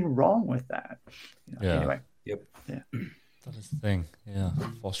nothing wrong with that. Anyway. Yep. Yeah. That is the thing. Yeah.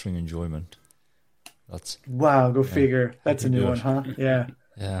 Fostering enjoyment. That's go figure. That's a new one, huh? Yeah.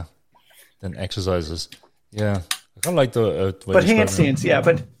 Yeah. Then exercises. Yeah. I kind of like the but handstands,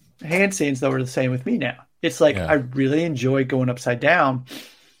 but handstands though are the same with me now. It's like I really enjoy going upside down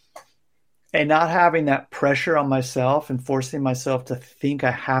and not having that pressure on myself and forcing myself to think I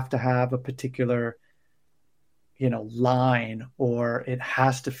have to have a particular, line or it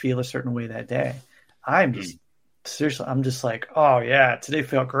has to feel a certain way that day. I'm just like, oh yeah, today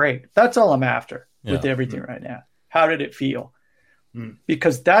felt great. That's all I'm after with everything right now. How did it feel?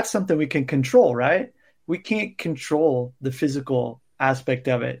 Because that's something we can control, right? We can't control the physical aspect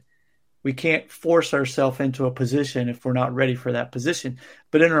of it. We can't force ourselves into a position if we're not ready for that position.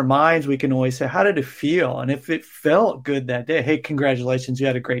 But in our minds, we can always say, how did it feel? And if it felt good that day, hey, congratulations, you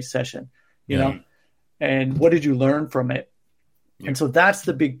had a great session, you know? And what did you learn from it? Yeah. And so that's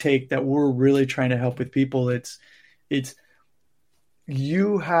the big take that we're really trying to help with people. It's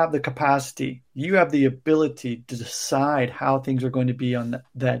you have the capacity, you have the ability to decide how things are going to be on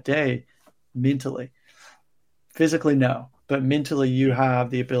that day mentally. Physically, no. But mentally, you have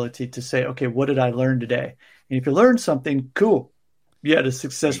the ability to say, okay, what did I learn today? And if you learned something, cool. You had a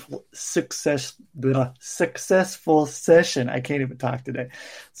successful session. I can't even talk today.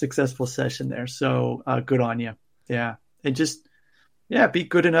 Successful session there. So good on you. Yeah. And just, be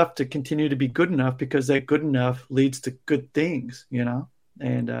good enough to continue to be good enough because that good enough leads to good things,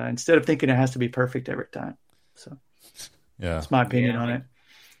 and instead of thinking it has to be perfect every time. So that's my opinion on it.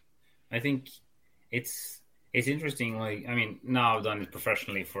 I think it's interesting. Like, I mean, now I've done it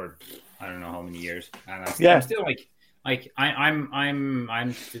professionally for I don't know how many years, and I'm still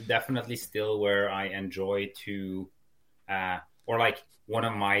I'm definitely still where I enjoy to, or like one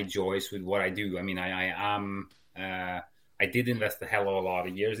of my joys with what I do. I mean, I did invest a hell of a lot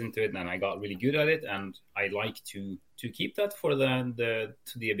of years into it, and I got really good at it, and I like to keep that for the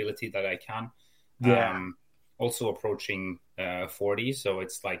ability that I can. Yeah. Also approaching 40, so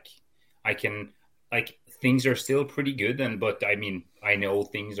it's like I can. Like things are still pretty good, but I mean, I know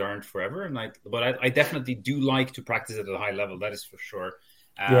things aren't forever, but I definitely do like to practice at a high level. That is for sure.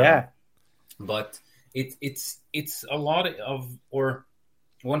 But it's a lot of, or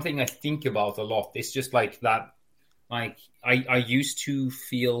one thing I think about a lot is just like that. Like I used to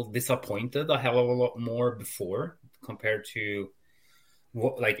feel disappointed a hell of a lot more before compared to.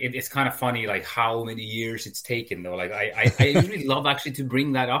 Like it's kind of funny, like how many years it's taken though. Like I really love actually to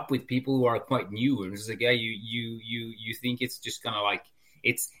bring that up with people who are quite new. And it's like, you think it's just kind of like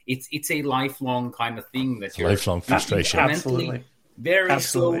it's a lifelong kind of thing that you're lifelong frustration. Absolutely. Very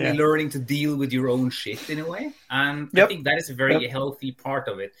slowly learning to deal with your own shit in a way. And I think that is a very healthy part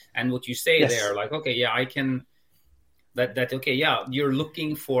of it. And what you say there, like, okay, I can you're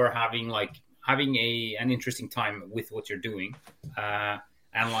looking for having an interesting time with what you're doing,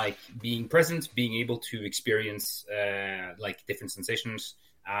 and like being present, being able to experience like different sensations,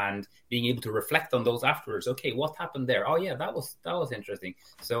 and being able to reflect on those afterwards. Okay, what happened there? Oh yeah, that was interesting.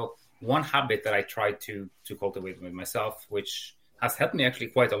 So one habit that I try to cultivate with myself, which has helped me actually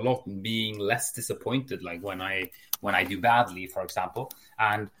quite a lot in being less disappointed, like when I do badly, for example,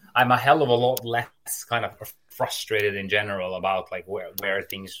 and I'm a hell of a lot less kind of frustrated in general about like where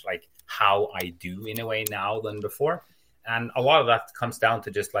things, like how I do in a way now than before. And a lot of that comes down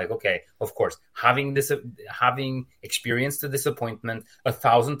to just like, okay, of course, having experienced the disappointment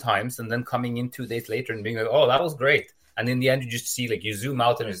 1,000 times and then coming in 2 days later and being like, oh, that was great. And in the end, you just see, like, you zoom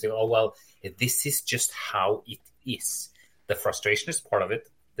out and you say, oh, well, this is just how it is. The frustration is part of it.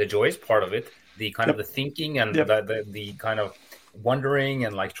 The joy is part of it. The kind of the thinking and the kind of wondering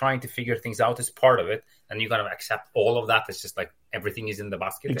and like trying to figure things out is part of it, and you kind of accept all of that. It's just like everything is in the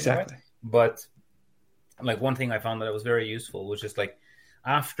basket. Exactly. Anyway. But like one thing I found that was very useful was just like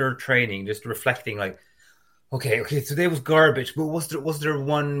after training, just reflecting like, okay, today was garbage, but was there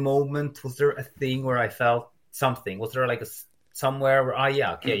one moment, was there a thing where I felt something? Was there like somewhere where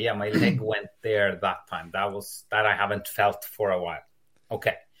my leg went there that time? That I haven't felt for a while.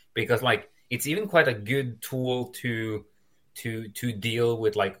 Okay, because like it's even quite a good tool to deal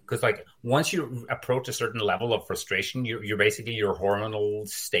with, like, because like once you approach a certain level of frustration, you're basically, your hormonal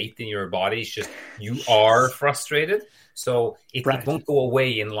state in your body is just, you are frustrated, so it won't go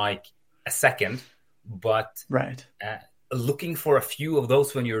away in like a second, but looking for a few of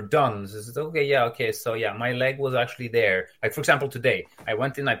those when you're done is my leg was actually there. Like for example, today I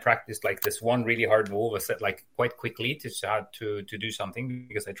went in, I practiced like this one really hard move I set like quite quickly to do something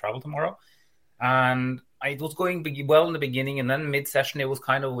because I travel tomorrow. And it was going well in the beginning, and then mid-session it was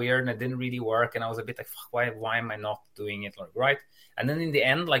kind of weird and it didn't really work. And I was a bit like, fuck, why am I not doing it right? And then in the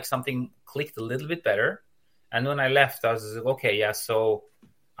end, like something clicked a little bit better. And when I left, I was like, okay, yeah. So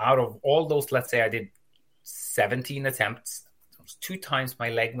out of all those, let's say I did 17 attempts, 2 times my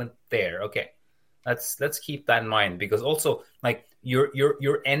leg went there. Okay, let's keep that in mind, because also like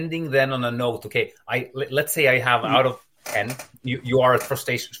you're ending then on a note. Okay, let's say I have out of 10, you are at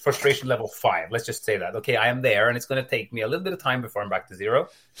frustration level 5. Let's just say that. Okay, I am there, and it's going to take me a little bit of time before I'm back to 0.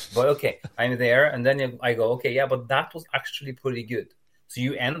 But okay, I'm there, and then I go, okay, yeah, but that was actually pretty good. So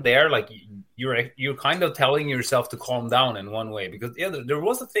you end there, like you're kind of telling yourself to calm down in one way, because there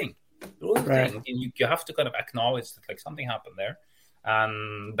was a thing. There was a thing, and you have to kind of acknowledge that like something happened there,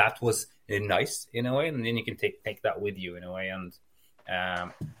 and that was nice in a way, and then you can take that with you in a way,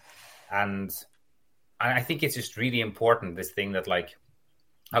 and I think it's just really important, this thing that like,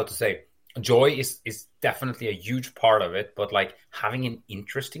 how to say, joy is definitely a huge part of it, but like having an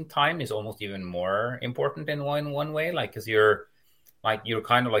interesting time is almost even more important in one way, like, because you're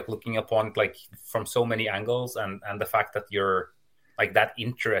kind of like looking upon it like from so many angles, and the fact that you're like, that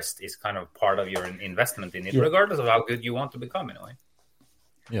interest is kind of part of your investment in it, regardless of how good you want to become in a way.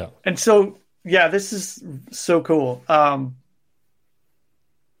 Yeah. And so, this is so cool.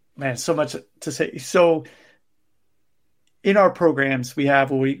 Man, so much to say. So in our programs, we have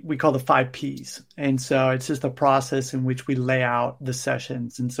what we call the 5 Ps. And so it's just a process in which we lay out the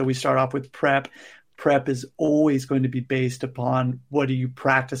sessions. And so we start off with prep. Prep is always going to be based upon what are you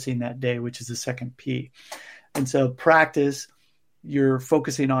practicing that day, which is the second P. And so practice, you're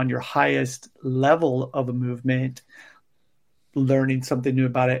focusing on your highest level of a movement, learning something new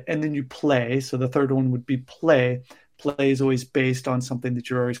about it. And then you play. So the third one would be play. Play is always based on something that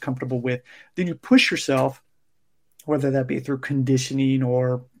you're always comfortable with. Then you push yourself, whether that be through conditioning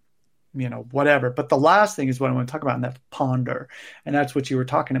or, whatever. But the last thing is what I want to talk about, and that's ponder. And that's what you were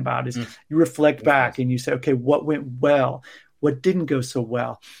talking about, is you reflect back and you say, okay, what went well? What didn't go so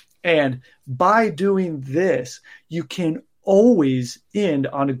well? And by doing this, you can always end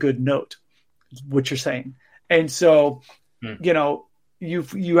on a good note, what you're saying. And so,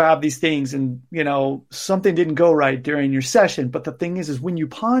 you have these things, and something didn't go right during your session, but the thing is when you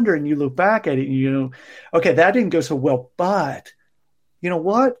ponder and you look back at it and okay, that didn't go so well, but you know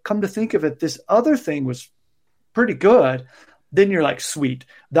what, come to think of it, this other thing was pretty good. Then you're like, sweet,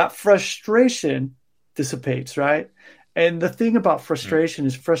 that frustration dissipates, right? And the thing about frustration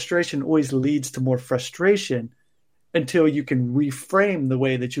is frustration always leads to more frustration until you can reframe the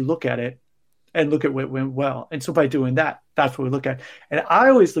way that you look at it and look at what went well. And so by doing that, that's what we look at. And I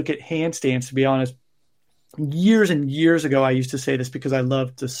always look at handstands, to be honest. Years and years ago, I used to say this because I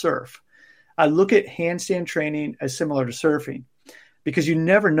loved to surf. I look at handstand training as similar to surfing, because you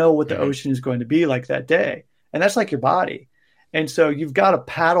never know what the ocean is going to be like that day. And that's like your body. And so you've got to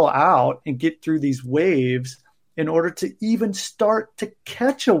paddle out and get through these waves in order to even start to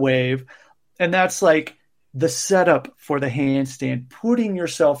catch a wave. And that's like the setup for the handstand, putting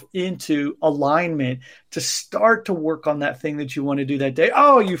yourself into alignment to start to work on that thing that you want to do that day.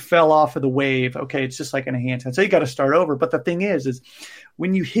 Oh, you fell off of the wave. Okay, it's just like in a handstand. So you got to start over. But the thing is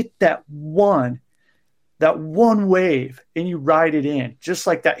when you hit that one wave and you ride it in, just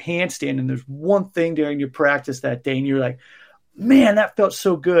like that handstand, and there's one thing during your practice that day and you're like, man, that felt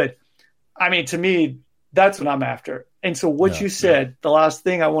so good. I mean, to me, that's what I'm after. And so what you said, the last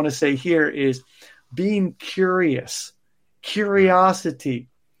thing I want to say here is being curious, curiosity,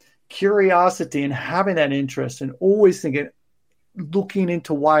 and having that interest, and always looking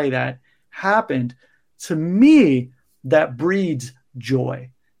into why that happened. To me, that breeds joy.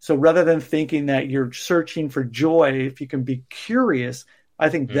 So rather than thinking that you're searching for joy, if you can be curious, I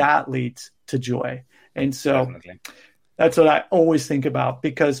think that leads to joy. And so That's what I always think about,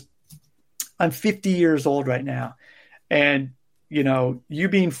 because I'm 50 years old right now. And, you know, you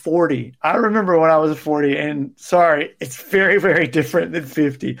being 40, I remember when I was 40, and sorry, it's very, very different than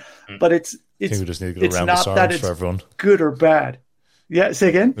 50. But it's I think we just need to get a round not of that SARMs it's for everyone. good or bad. Yeah, say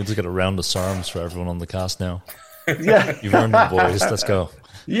again? We need to get a round of SARMs for everyone on the cast now. Yeah. You've earned them, boys. Let's go.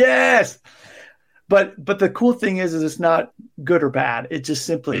 Yes. But the cool thing is it's not good or bad. It's just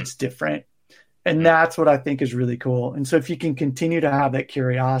simply, it's different. And that's what I think is really cool. And so if you can continue to have that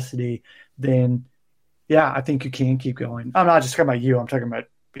curiosity, then yeah, I think you can keep going. I'm not just talking about you. I'm talking about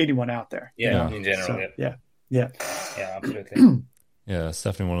anyone out there. Yeah, in general. So, yeah, yeah. absolutely. Yeah, it's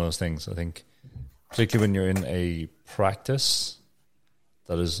definitely one of those things. I think, particularly when you're in a practice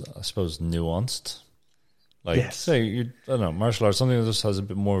that is, I suppose, nuanced. Like, say, I don't know, martial arts, something that just has a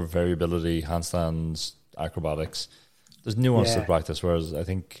bit more variability, handstands, acrobatics. There's nuance to practice, whereas I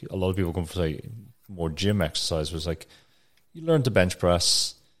think a lot of people come for, say, more gym exercise, where it's like, you learn to bench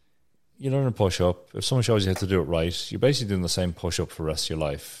press, you learn to push up. If someone shows you how to do it right, you're basically doing the same push up for the rest of your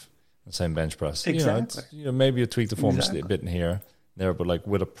life, the same bench press. Exactly. Maybe you tweak the form a bit in here, there, but like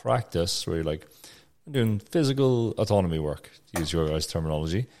with a practice where you're like, I'm doing physical autonomy work, to use your guys'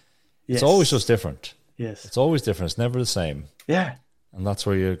 terminology. It's always just different. Yes. It's always different. It's never the same. Yeah. And that's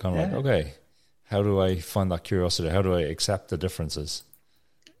where you're kind of like, okay, how do I find that curiosity? How do I accept the differences?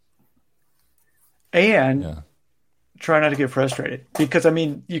 And try not to get frustrated, because, I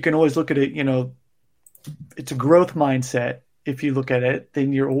mean, you can always look at it, you know, it's a growth mindset. If you look at it,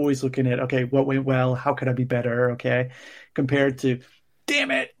 then you're always looking at, okay, what went well? How could I be better? Okay. Compared to, damn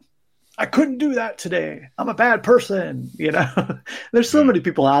it, I couldn't do that today. I'm a bad person. You know, there's so many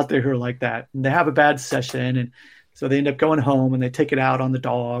people out there who are like that, and they have a bad session, and so they end up going home and they take it out on the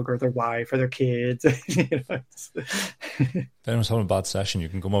dog or their wife or their kids. You know, if anyone's having a bad session, you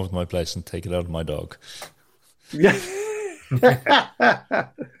can come over to my place and take it out of my dog. Yeah.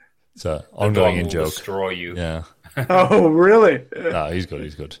 It's an ongoing in joke. Destroy you. Yeah. Oh, really? No, he's good.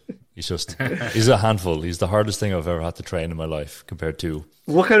 He's good. He's a handful. He's the hardest thing I've ever had to train in my life compared to.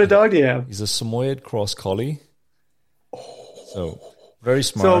 What kind of dog do you have? He's a Samoyed cross collie. So very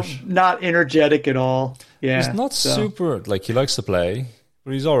smart. So not energetic at all. Yeah. He's not super, like, he likes to play,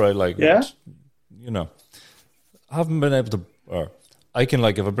 but he's all right. Like, you know, I haven't been able to, or I can,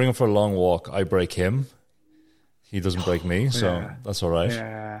 like, if I bring him for a long walk, I break him. He doesn't break me, so that's all right.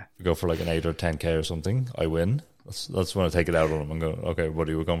 Yeah. We go for like an 8 or 10K or something, I win. That's when I take it out on him and go, okay,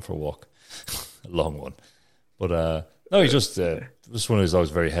 buddy, we're going for a walk. A long one. But no, he's just one of those dogs,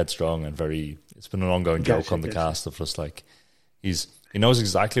 very headstrong and very, it's been an ongoing joke on the cast of just like, he knows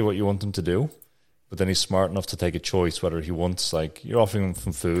exactly what you want him to do, but then he's smart enough to take a choice whether he wants, like, you're offering him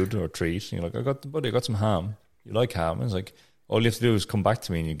some food or a treat, and you're like, I got some ham. You like ham? And it's like, all you have to do is come back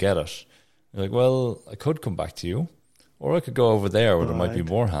to me and you get it. You're like, well, I could come back to you, or I could go over there where there might be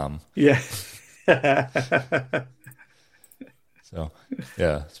more ham. Yeah. So,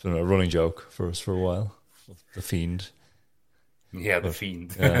 yeah, it's been a running joke for us for a while. The Fiend. Yeah, the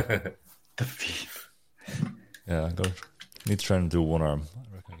Fiend. Yeah. The Fiend. Yeah, need to try and do one arm.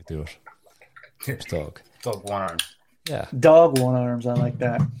 I reckon I could do it. It's dog. Dog one arm. Yeah. Dog one arms. I like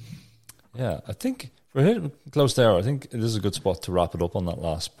that. Yeah, I think we're hitting close there. I think this is a good spot to wrap it up on that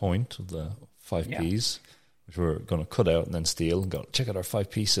last point of the 5 Ps, which we're going to cut out and then steal and go, check out our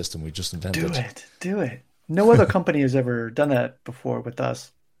 5P system we just invented. Do it. No other company has ever done that before with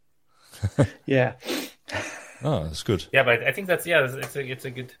us. Yeah. Oh, that's good. Yeah, but I think that's it's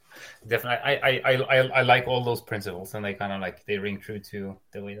a good, definitely. I like all those principles, and they kind of like they ring true to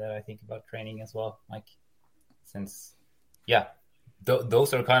the way that I think about training as well. Like, since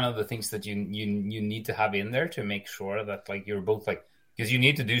those are kind of the things that you need to have in there to make sure that, like, you're both, like, because you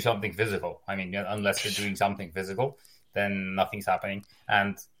need to do something physical. I mean, unless you're doing something physical, then nothing's happening,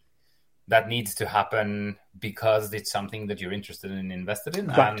 and that needs to happen because it's something that you're interested in and invested in.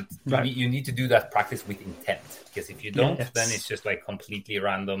 Right. And you need to do that practice with intent, because if you don't, then it's just like completely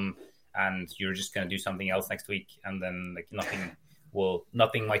random and you're just going to do something else next week. And then, like,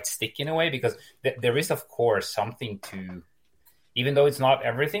 nothing might stick in a way, because there is, of course, something to, even though it's not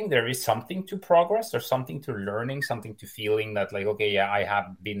everything, there is something to progress or something to learning, something to feeling that, like, okay, yeah, I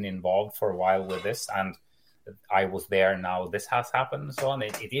have been involved for a while with this, and I was there, now this has happened, and so on.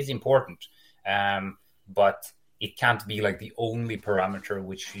 It is important, but it can't be like the only parameter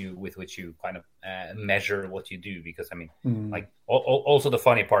with which you kind of measure what you do. Because, I mean, like, also the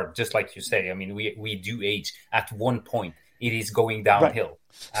funny part, just like you say, I mean, we do age. At one point, it is going downhill.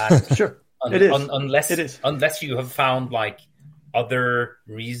 Right. And sure, it is. Unless you have found, like, other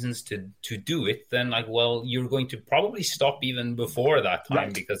reasons to do it, then, like, well, you're going to probably stop even before that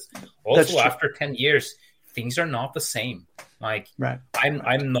time, because also after 10 years, things are not the same. Like, Right.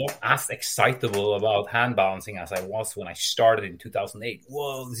 I'm not as excitable about hand balancing as I was when I started in 2008.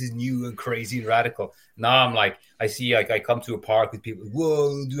 Whoa, this is new and crazy and radical. Now I'm like, I come to a park with people.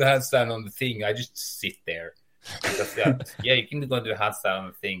 Whoa, do a handstand on the thing. I just sit there. Because, yeah, you can go do a handstand on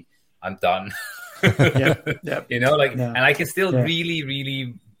the thing. I'm done. Yeah. You know, like, No. and I can still really,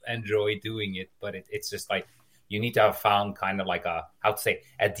 really enjoy doing it, but it's just like, you need to have found kind of like a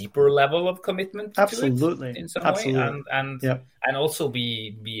deeper level of commitment Absolutely. to it in some Absolutely. way, and also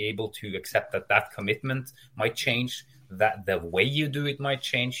be able to accept that commitment might change, that the way you do it might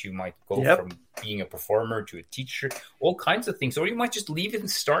change. You might go from being a performer to a teacher, all kinds of things, or you might just leave it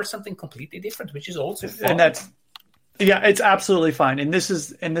and start something completely different, which is also fun. And it's absolutely fine. And this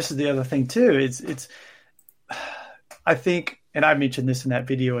is the other thing too. It's I think, and I mentioned this in that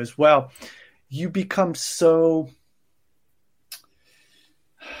video as well, you become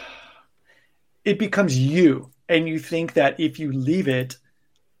it becomes you, and you think that if you leave it,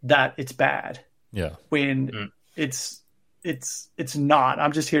 that it's bad. Yeah. When it's not.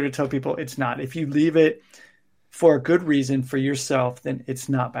 I'm just here to tell people it's not. If you leave it for a good reason for yourself, then it's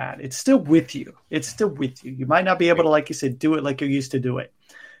not bad. It's still with you. It's still with you. You might not be able to, like you said, do it like you used to do it,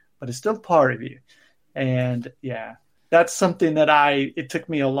 but it's still part of you. And yeah, that's something that it took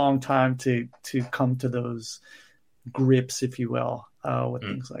me a long time to come to those grips, if you will, with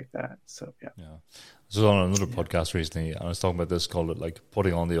things like that. So yeah. I was on another podcast recently, and I was talking about this, called it like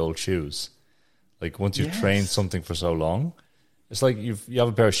putting on the old shoes. Like, once you've trained something for so long, it's like you have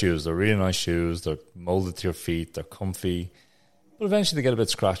a pair of shoes. They're really nice shoes. They're molded to your feet. They're comfy. But eventually they get a bit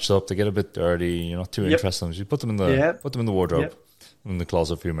scratched up. They get a bit dirty. You're not too interested in them. So you put them in the wardrobe, in the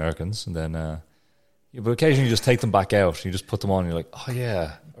closet for you Americans, and then but occasionally you just take them back out and you just put them on and you're like, oh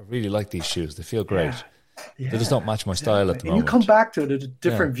yeah, I really like these shoes. They feel great. They just don't match my style at the moment. And you come back to it at a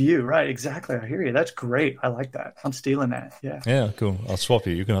different view, right? Exactly. I hear you. That's great. I like that. I'm stealing that. Yeah. Yeah, cool. I'll swap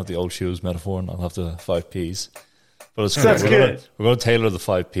you. You can have the old shoes metaphor and I'll have the 5 Ps. But it's That's good. We're going to tailor the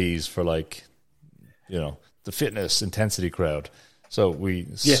 5 Ps for, like, the fitness intensity crowd. So we're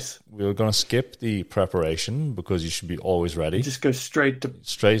going to skip the preparation because you should be always ready. You just go straight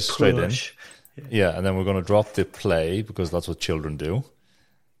in. Yeah, and then we're going to drop the play because that's what children do.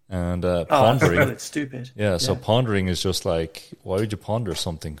 And pondering. That's stupid. Yeah, so pondering is just like, why would you ponder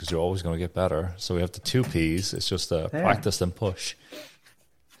something? Because you're always going to get better. So we have the 2 Ps. It's just practice and push.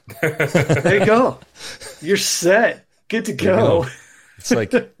 There you go. You're set. Good to go. It's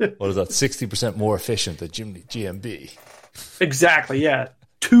like, what is that? 60% more efficient than GMB. Exactly. Yeah.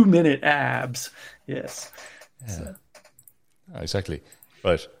 2-minute abs. Yes. Yeah. So. Exactly.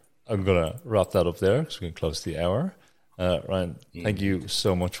 Right. I'm going to wrap that up there because we can close the hour. Ryan, thank you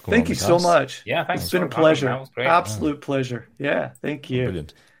so much for coming on. Thank you so much. Yeah, thanks. It's been a pleasure. That was great. Absolute pleasure. Yeah, thank you.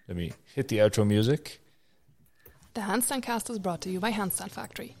 Brilliant. Let me hit the outro music. The Handstand Cast is brought to you by Handstand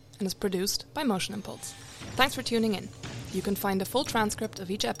Factory and is produced by Motion Impulse. Thanks for tuning in. You can find a full transcript of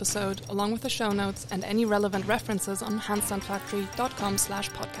each episode along with the show notes and any relevant references on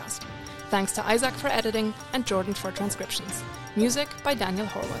handstandfactory.com/podcast. Thanks to Isaac for editing and Jordan for transcriptions. Music by Daniel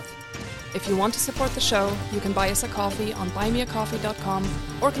Horwath. If you want to support the show, you can buy us a coffee on buymeacoffee.com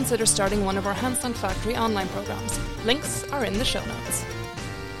or consider starting one of our Handstand Factory online programs. Links are in the show notes.